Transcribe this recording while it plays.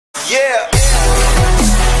Yeah.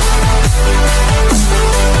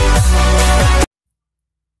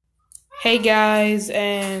 Hey guys,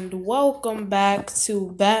 and welcome back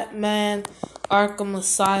to Batman Arkham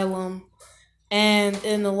Asylum. And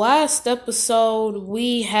in the last episode,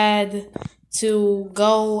 we had to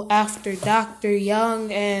go after Dr. Young,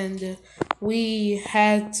 and we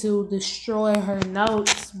had to destroy her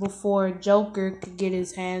notes before Joker could get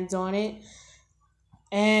his hands on it.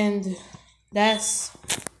 And that's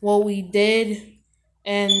what we did.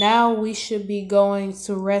 And now we should be going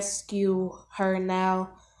to rescue her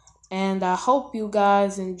now. And I hope you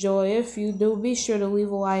guys enjoy. If you do, be sure to leave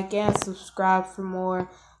a like and subscribe for more.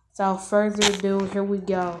 Without further ado, here we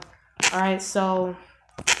go. Alright, so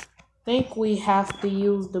I think we have to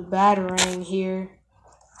use the batarang here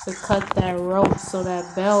to cut that rope so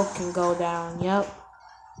that bell can go down. Yep.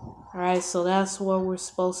 Alright, so that's where we're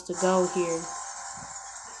supposed to go here.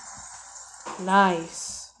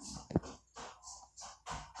 Nice.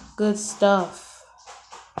 Good stuff.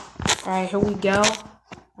 Alright, here we go.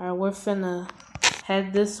 Alright, we're finna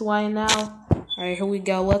head this way now. Alright, here we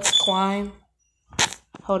go. Let's climb.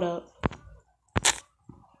 Hold up.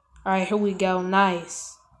 Alright, here we go.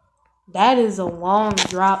 Nice. That is a long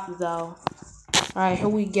drop, though. Alright, here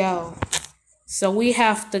we go. So we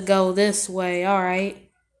have to go this way.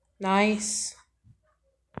 Alright. Nice.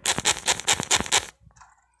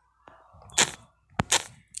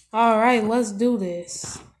 Alright, let's do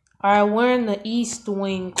this. Alright, we're in the East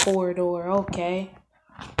Wing corridor. Okay.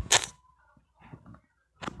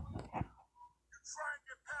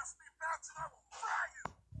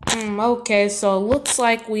 Okay, so it looks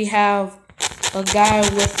like we have a guy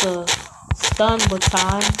with a stun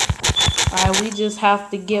baton. Alright, we just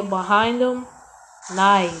have to get behind him.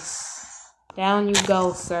 Nice. Down you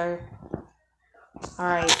go, sir.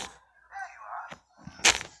 Alright.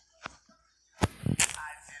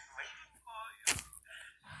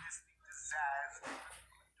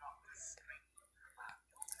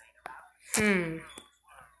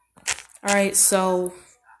 Alright, so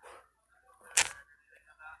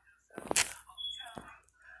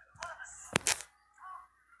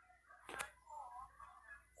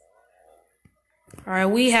alright,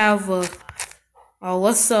 we have a... Oh,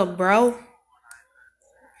 what's up, bro?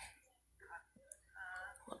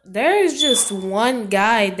 There's just one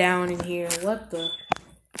guy down in here. What the...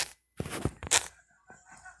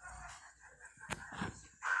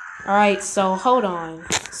 Alright, so hold on.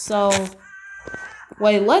 So...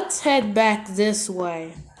 Wait, let's head back this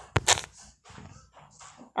way.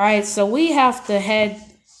 Alright, so we have to head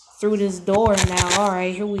through this door now.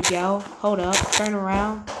 Alright, here we go. Hold up, turn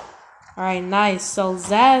around. Alright, nice. So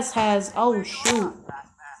Zaz has... Oh, shoot.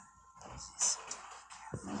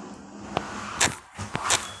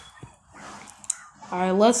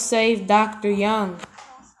 Alright, let's save Dr. Young.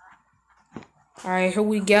 Alright, here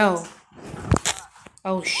we go.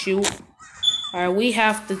 Oh, shoot. Alright, we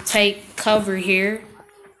have to take cover here.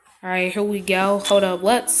 Alright, here we go. Hold up,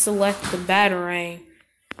 let's select the batarang.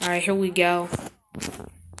 Alright, here we go.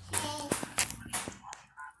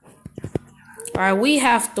 Alright, we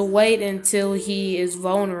have to wait until he is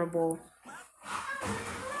vulnerable.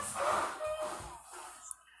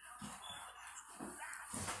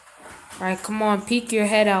 Alright, come on, peek your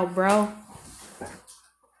head out, bro.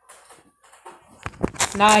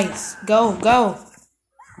 Nice. Go, go.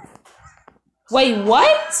 Wait,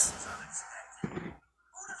 what?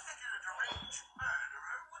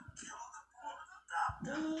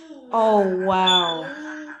 Oh, wow.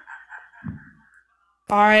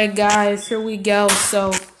 Alright, guys, here we go.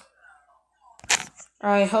 So,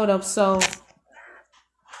 alright, hold up. So,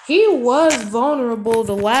 he was vulnerable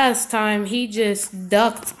the last time. He just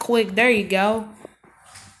ducked quick. There you go.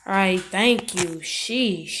 Alright, thank you.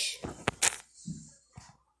 Sheesh.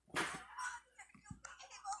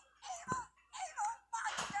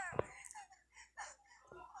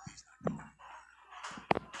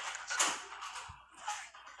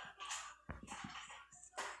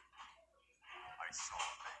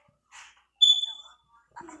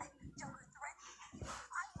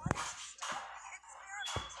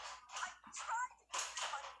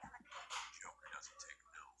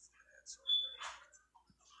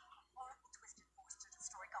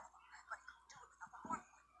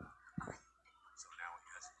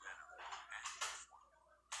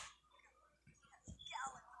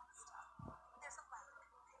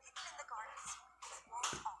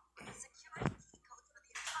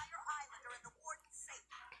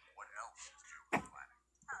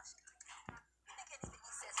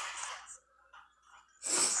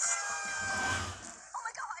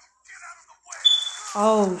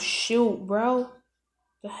 Oh, shoot, bro.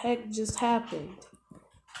 The heck just happened?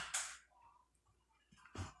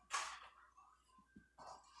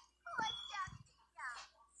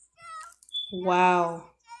 Wow.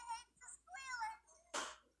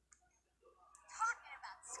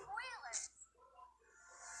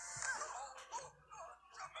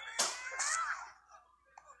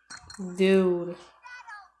 Dude.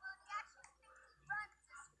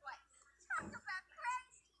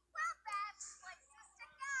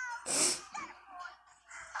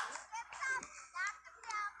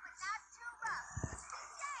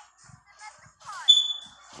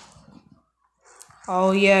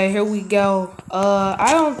 Oh yeah, here we go.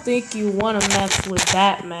 I don't think you wanna mess with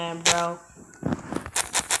Batman, bro.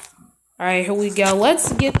 Alright, here we go.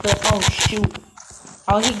 Let's get the oh shoot.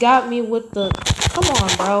 Oh, he got me with the come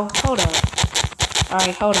on, bro. Hold up.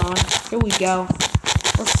 Alright, hold on. Here we go.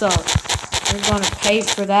 What's up? We're gonna pay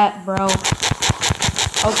for that, bro.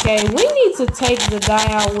 Okay, we need to take the guy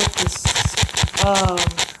out with the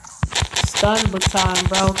stun baton,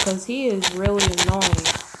 bro, cause he is really annoying.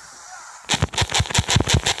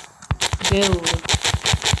 Dude.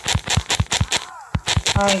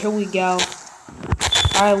 Alright, here we go.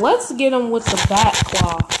 Alright, let's get him with the bat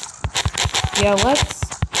claw.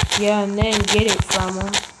 Yeah, and then get it from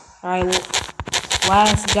him. Alright,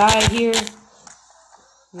 last guy here.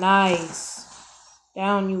 Nice.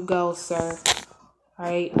 Down you go, sir.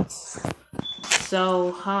 Alright.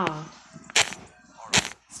 So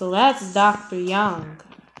that's Dr. Young.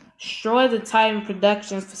 Destroy the Titan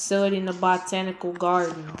production facility in the Botanical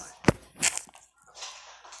Gardens.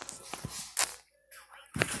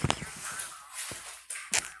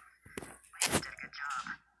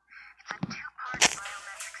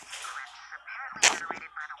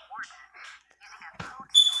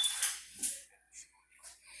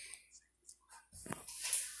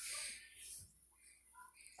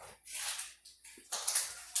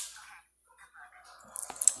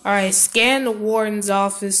 Alright, scan the warden's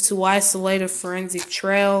office to isolate a forensic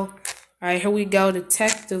trail. Alright, here we go,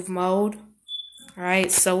 detective mode.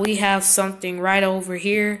 Alright, so we have something right over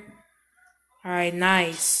here. Alright,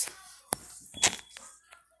 nice.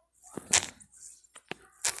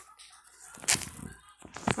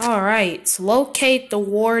 Alright, locate the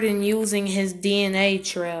warden using his DNA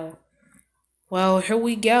trail. Well, here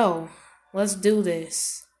we go. Let's do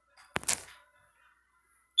this.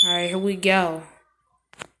 Alright, here we go.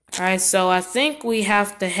 Alright, so I think we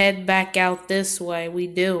have to head back out this way. We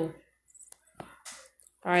do.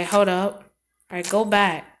 Alright, hold up. Alright, go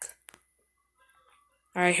back.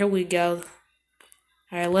 Alright, here we go.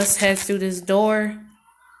 Alright, let's head through this door.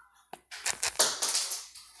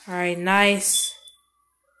 Alright, nice.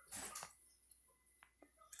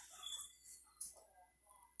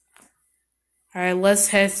 Alright, let's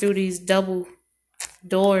head through these double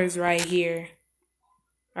doors right here.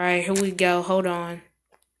 Alright, here we go. Hold on.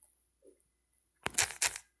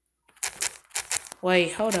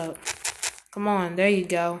 Wait, hold up. Come on, there you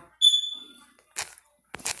go.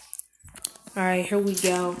 Alright, here we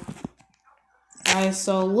go. Alright,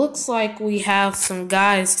 so looks like we have some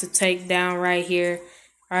guys to take down right here.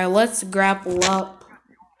 Alright, let's grapple up.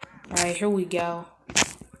 Alright, here we go.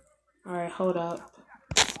 Alright, hold up.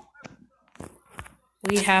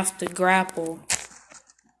 We have to grapple.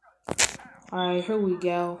 Alright, here we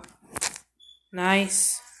go.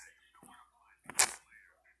 Nice.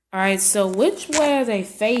 Alright, so which way are they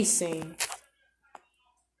facing?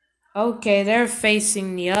 Okay, they're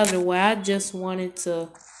facing the other way. I just wanted to...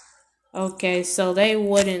 Okay, so they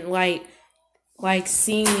wouldn't, like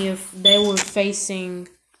see me if they were facing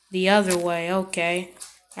the other way. Okay.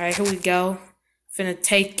 Alright, here we go. Finna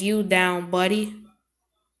take you down, buddy.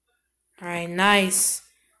 Alright, nice.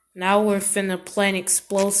 Now we're finna plant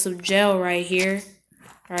explosive gel right here.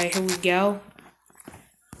 Alright, here we go.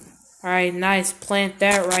 Alright, nice. Plant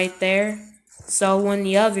that right there. So when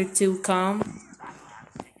the other two come...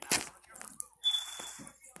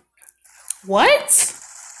 What?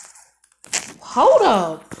 Hold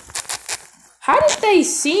up. How did they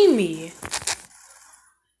see me?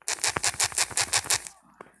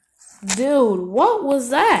 Dude, what was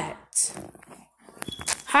that?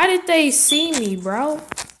 How did they see me, bro?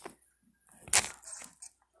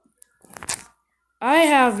 I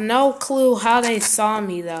have no clue how they saw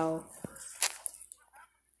me, though.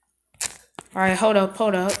 Alright, hold up.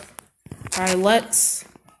 Alright, let's...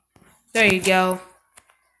 There you go.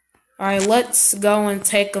 Alright, let's go and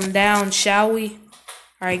take them down, shall we?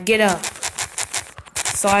 Alright, get up.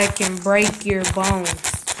 So I can break your bones.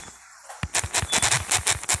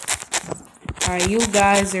 Alright, you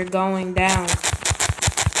guys are going down.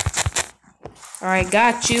 Alright,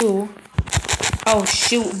 got you. Oh,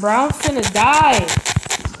 shoot, bro. I'm finna die.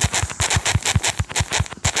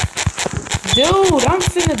 Dude, I'm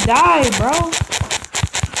finna die, bro.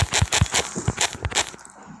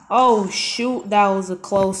 Oh, shoot. That was a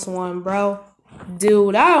close one, bro.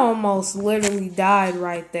 Dude, I almost literally died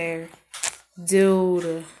right there.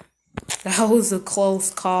 Dude, that was a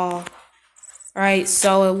close call. Alright,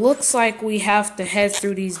 so it looks like we have to head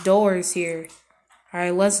through these doors here.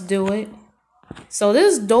 Alright, let's do it. So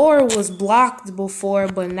this door was blocked before,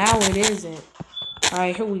 but now it isn't.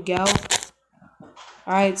 Alright, here we go.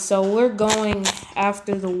 Alright, so we're going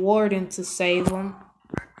after the warden to save him.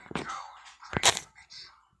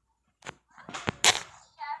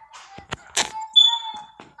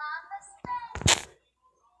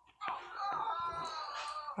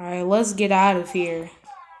 Alright, let's get out of here.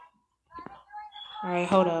 Alright,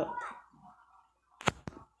 hold up.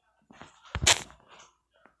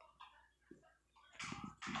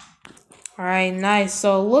 Alright, nice.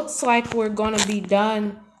 So it looks like we're gonna be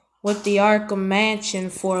done with the Arkham Mansion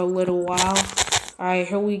for a little while. Alright,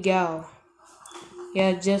 here we go.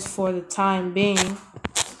 Yeah, just for the time being.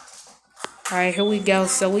 Alright, here we go.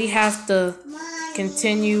 So we have to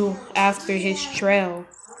continue after his trail.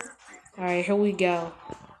 Alright, here we go.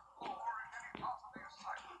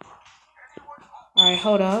 Alright,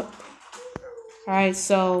 hold up. Alright,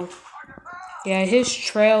 so yeah, his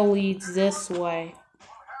trail leads this way.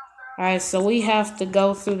 Alright, so we have to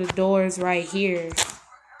go through the doors right here.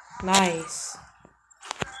 Nice.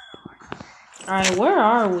 Alright, where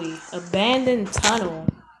are we? Abandoned tunnel.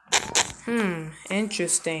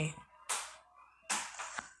 Interesting.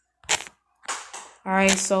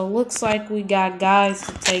 Alright, so looks like we got guys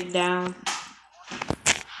to take down.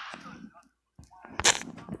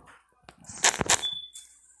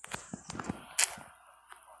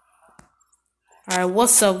 Alright,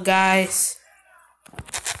 what's up, guys?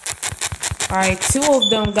 Alright, 2 of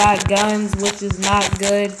them got guns, which is not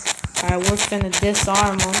good. Alright, we're finna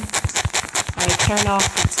disarm them. Alright, turn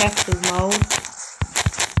off detective mode.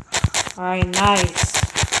 Alright, nice.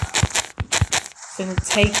 Finna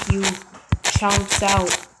take you chunks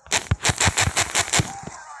out.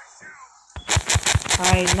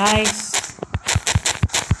 Alright, nice.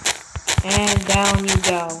 And down you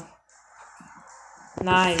go.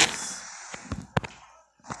 Nice.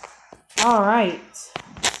 Alright.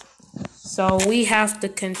 So we have to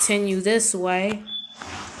continue this way.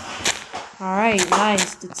 Alright,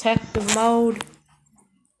 nice. Detective mode.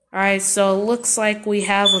 Alright, so it looks like we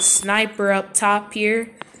have a sniper up top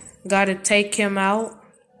here. Gotta take him out.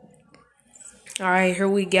 Alright, here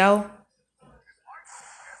we go.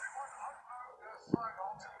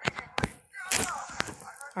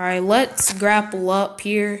 Alright, let's grapple up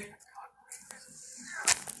here.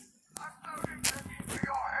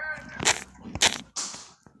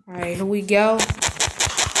 Alright, here we go.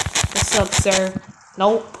 What's up, sir?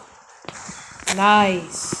 Nope.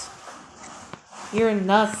 Nice. You're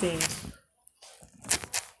nothing.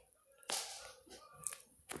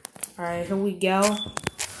 Alright, here we go.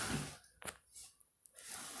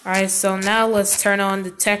 Alright, so now let's turn on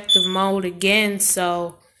detective mode again.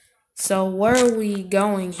 So where are we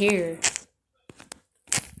going here?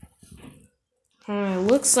 It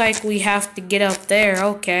looks like we have to get up there.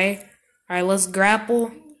 Okay. Alright, let's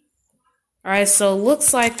grapple. Alright, so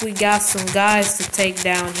looks like we got some guys to take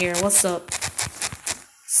down here. What's up?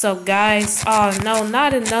 What's up, guys? Oh, no,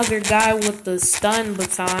 not another guy with the stun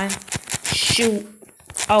baton. Shoot.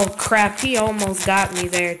 Oh, crap. He almost got me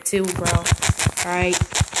there, too, bro. Alright.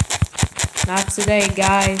 Not today,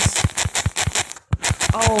 guys.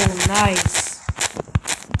 Oh, nice.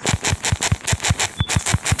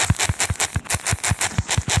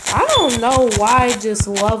 I don't know why I just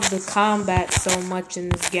love the combat so much in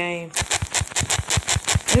this game.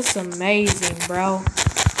 It's amazing, bro.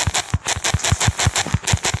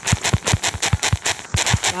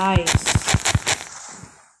 Nice.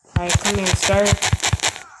 Alright, come here, sir.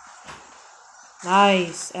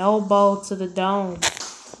 Nice. Elbow to the dome.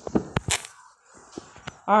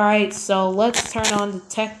 Alright, so let's turn on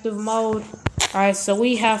detective mode. Alright, so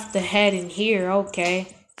we have to head in here.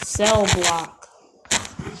 Okay. Cell block.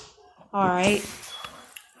 Alright.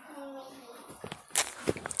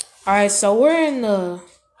 Alright, so we're in the...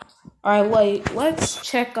 Alright, wait. Let's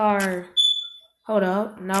check our... Hold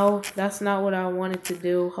up. No, that's not what I wanted to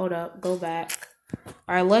do. Hold up. Go back.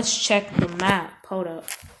 Alright, let's check the map. Hold up.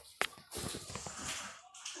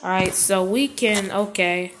 Alright, so we can...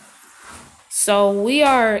 Okay. So we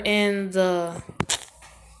are in the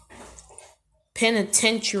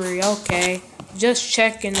penitentiary. Okay. Just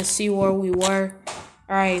checking to see where we were.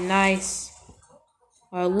 Alright, nice.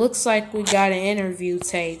 Looks like we got an interview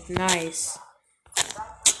tape. Nice.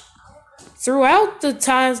 Throughout the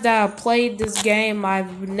times that I played this game,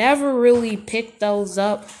 I've never really picked those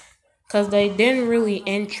up because they didn't really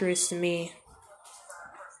interest me.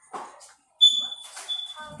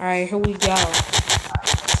 Alright, here we go.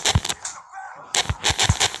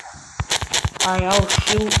 Alright, oh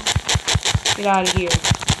shoot. Get out of here.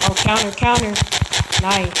 Oh, counter.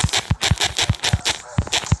 Nice.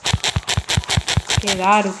 Get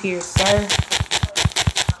out of here, sir.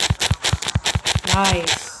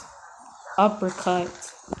 Nice. Uppercut.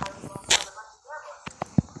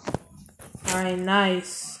 Alright,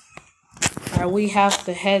 nice. Alright, we have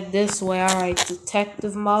to head this way. Alright,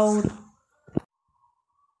 detective mode.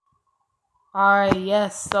 Alright,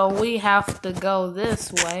 yes, so we have to go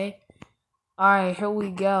this way. Alright, here we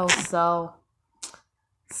go. So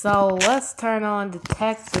let's turn on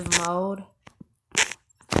detective mode.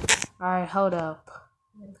 Alright, hold up.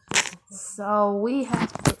 So we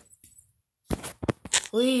have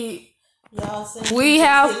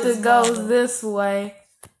to go this way.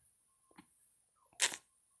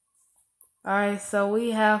 Alright, so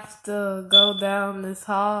we have to go down this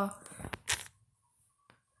hall.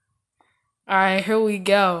 Alright, here we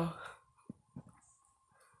go.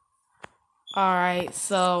 Alright,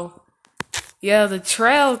 so yeah, the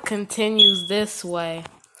trail continues this way.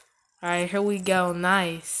 Alright, here we go.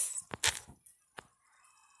 Nice.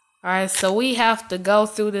 Alright, so we have to go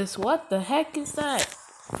through this. What the heck is that?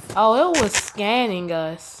 Oh, it was scanning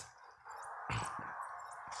us.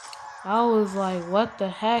 I was like, what the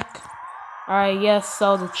heck? Alright, yes,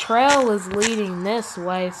 so the trail is leading this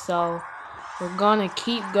way, so we're gonna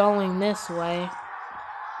keep going this way.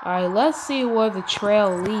 Alright, let's see where the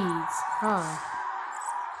trail leads. Huh.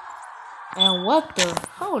 And what the...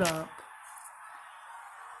 Hold up.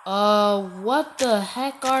 What the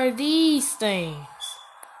heck are these things?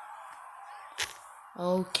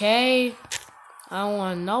 Okay. I don't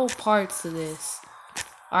want no parts of this.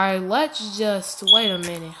 Alright, let's just... Wait a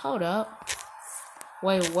minute. Hold up.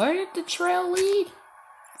 Wait, where did the trail lead?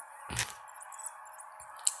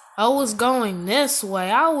 I was going this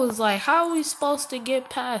way. I was like, how are we supposed to get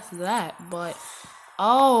past that? But,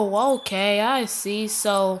 oh, okay, I see.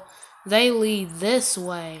 So, they lead this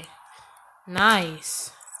way.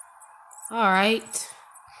 Nice. Alright.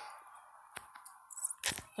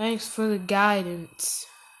 Thanks for the guidance.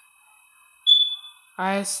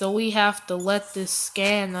 Alright, so we have to let this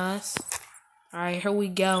scan us. Alright, here we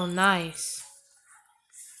go. Nice.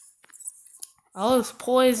 Oh, it's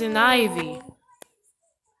poison ivy.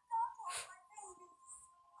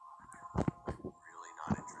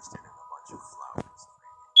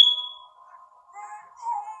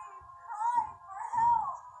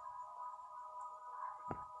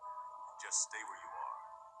 Just stay where you are.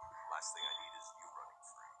 Last thing I need is you running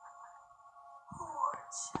free.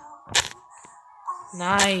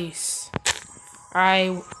 Nice.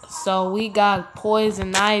 Alright, so we got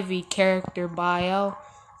Poison Ivy character bio.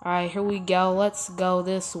 Alright, here we go. Let's go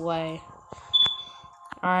this way.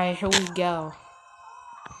 Alright, here we go.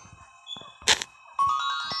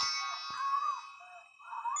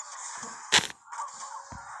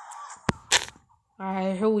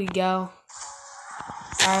 Alright, here we go.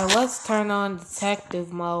 Alright, let's turn on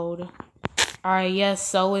detective mode. Alright, yes,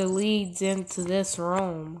 so it leads into this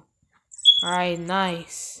room. Alright,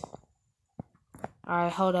 nice.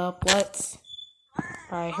 Alright, hold up, let's...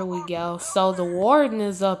 Alright, here we go. So the warden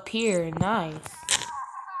is up here, nice.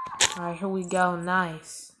 Alright, here we go,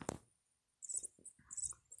 nice.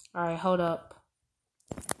 Alright, hold up.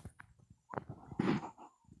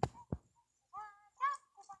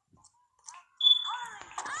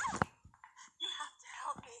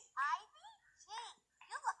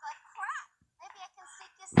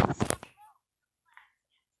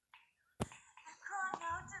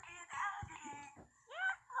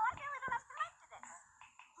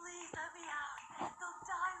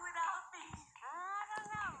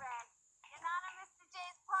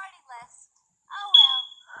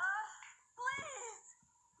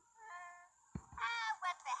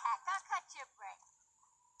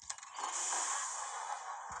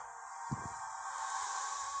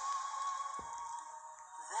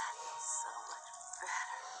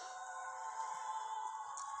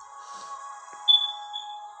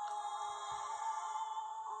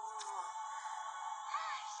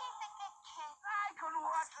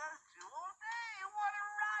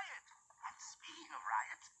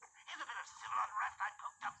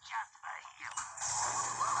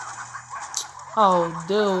 Oh,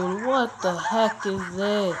 dude, what the heck is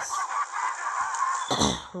this?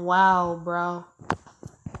 Wow, bro.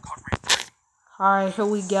 Alright, here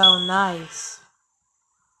we go. Nice.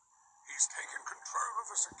 He's taken control of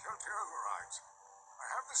the security overrides. I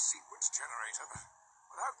have the sequence generator, but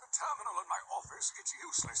without the terminal in my office, it's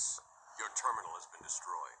useless. Your terminal has been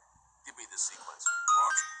destroyed. Give me the sequence.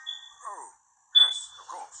 What? Oh, yes, of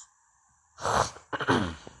course.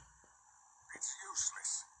 It's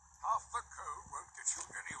useless. Half the code won't get you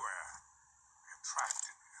anywhere. You're trapped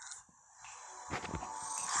in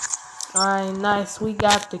here. Alright, nice. We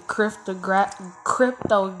got the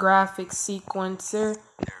cryptographic sequencer.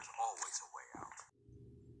 There's always a way out.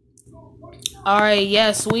 Alright,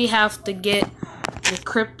 yes, we have to get the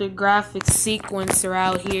cryptographic sequencer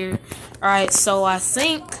out here. Alright, so I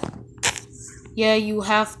think, yeah, you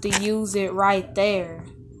have to use it right there.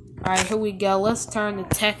 Alright, here we go. Let's turn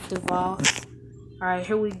detective off. Alright,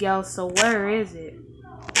 here we go. So where is it?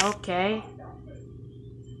 Okay.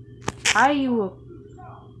 How you...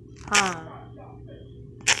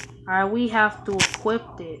 Alright, we have to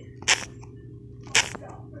equip it.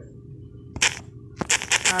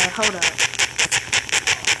 Alright, hold up.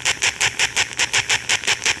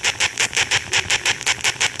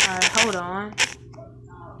 Alright, hold on.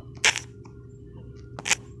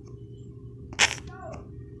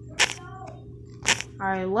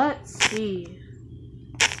 Alright, let's see.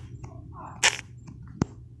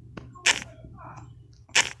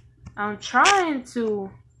 I'm trying to...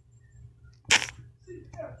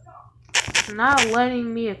 It's not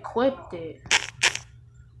letting me equip it.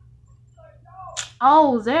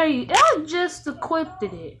 Oh, there you... I just equipped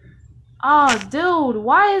it. Oh, dude,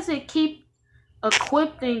 why does it keep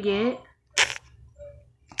equipping it?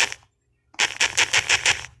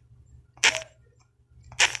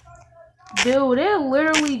 Dude, it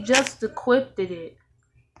literally just equipped it.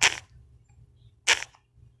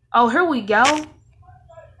 Oh, here we go.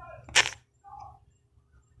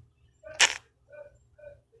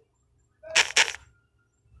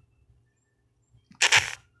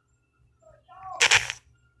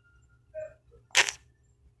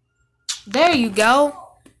 There you go.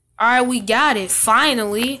 Alright, we got it.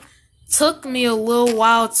 Finally. Took me a little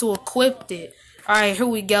while to equip it. Alright, here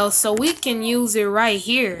we go. So we can use it right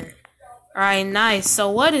here. Alright, nice. So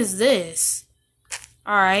what is this?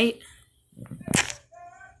 Alright.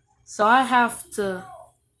 So I have to...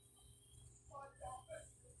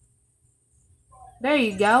 There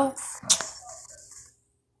you go.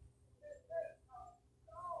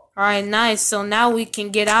 Alright, nice. So now we can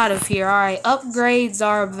get out of here. Alright, upgrades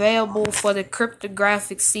are available for the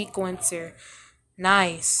cryptographic sequencer.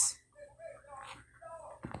 Nice.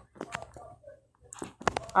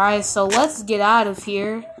 Alright, so let's get out of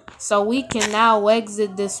here. So we can now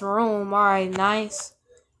exit this room. Alright, nice.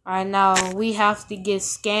 Alright, now we have to get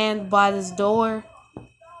scanned by this door.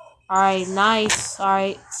 Alright, nice.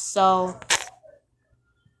 Alright, so...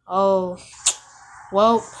 Oh...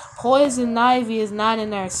 Well, Poison Ivy is not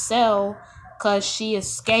in her cell because she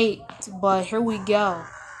escaped, but here we go.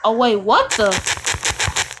 Oh, wait, what the?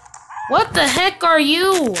 What the heck are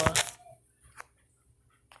you?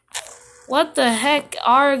 What the heck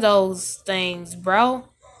are those things, bro?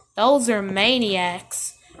 Those are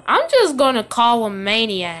maniacs. I'm just gonna call them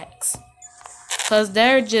maniacs because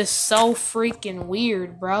they're just so freaking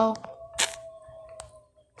weird, bro.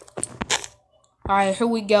 Alright, here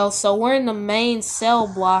we go. So we're in the main cell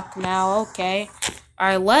block now. Okay.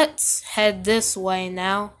 Alright, let's head this way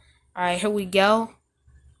now. Alright, here we go.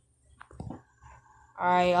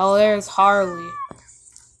 Alright, oh, there's Harley. You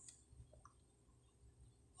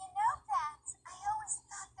know that I always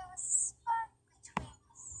thought there was a spark between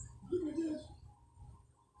us. Well,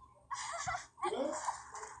 now, there is.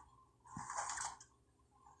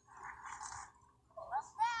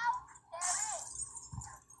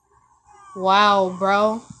 Wow, bro. I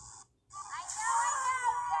know,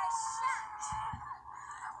 you're shocked.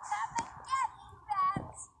 Come and get me,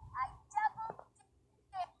 Babs. I double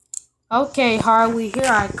dip. Okay, Harley, here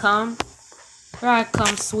I come. Here I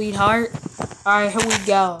come, sweetheart. Alright, here we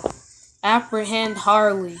go. Apprehend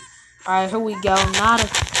Harley. Alright, here we go. Not a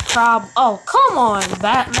prob. Oh, come on,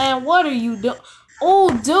 Batman. What are you doing?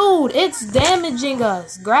 Oh, dude, it's damaging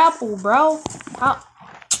us. Grapple, bro. How?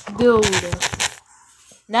 Dude.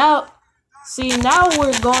 Now, see, now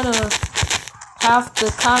we're gonna have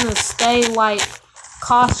to kind of stay, like,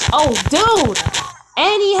 cautious. Oh, dude.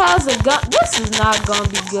 And he has a gun. This is not gonna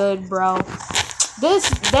be good, bro. They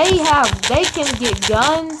can get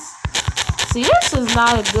guns. See, this is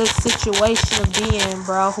not a good situation to be in,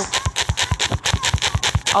 bro.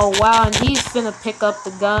 Oh, wow, and he's finna pick up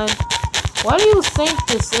the gun. What do you think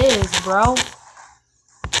this is, bro?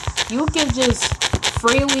 You can just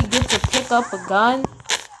freely get to pick up a gun?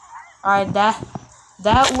 Alright,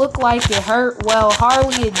 that looked like it hurt. Well,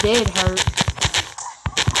 Harley, it did hurt.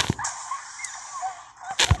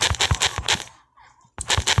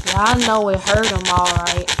 Yeah, I know it hurt him,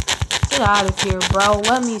 alright. Get out of here, bro.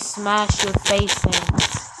 Let me smash your face in.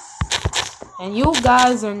 And you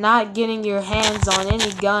guys are not getting your hands on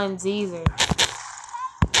any guns either.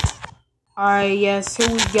 Alright, yes,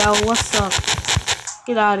 here we go. What's up?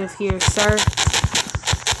 Get out of here, sir.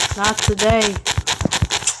 Not today.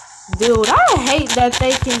 Dude, I hate that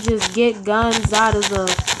they can just get guns out of the,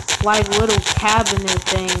 like, little cabinet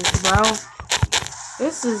things, bro.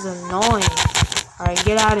 This is annoying. Alright,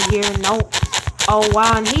 get out of here. Nope. Oh,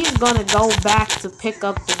 wow, and he's gonna go back to pick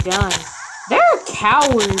up the gun. They're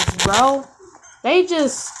cowards, bro. They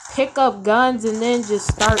just pick up guns and then just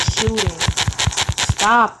start shooting.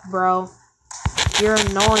 Stop, bro. You're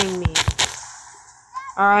annoying me.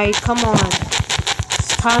 Alright, come on.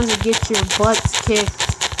 It's time to get your butts kicked.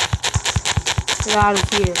 Get out of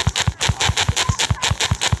here.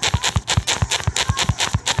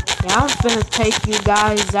 Yeah, I'm finna take you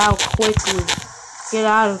guys out quickly. Get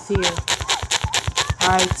out of here.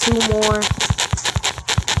 Alright, 2 more.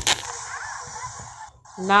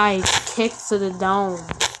 Nice. Kick to the dome.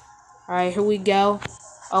 Alright, here we go.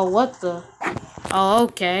 Oh, what the? Oh,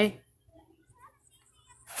 okay.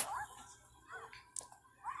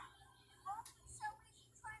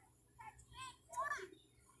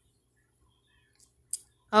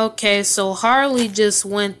 Okay, so Harley just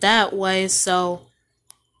went that way, so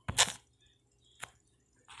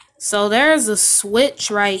there's a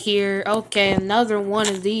switch right here. Okay, another one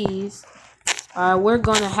of these. Alright, we're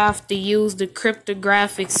gonna have to use the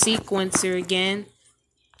cryptographic sequencer again.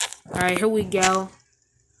 Alright, here we go.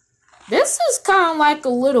 This is kind of like a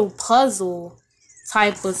little puzzle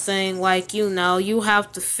type of thing. Like, you know, you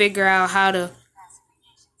have to figure out how to...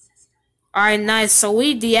 Alright, nice. So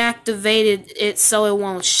we deactivated it so it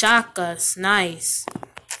won't shock us. Nice.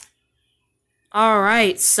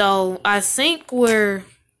 Alright, so I think we're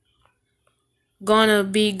gonna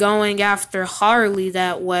be going after Harley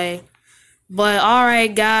that way. But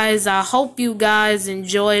alright guys, I hope you guys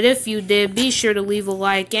enjoyed. If you did, be sure to leave a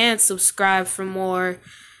like and subscribe for more.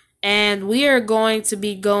 And we are going to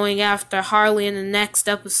be going after Harley in the next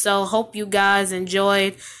episode. Hope you guys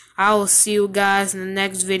enjoyed. I will see you guys in the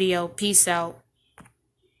next video. Peace out.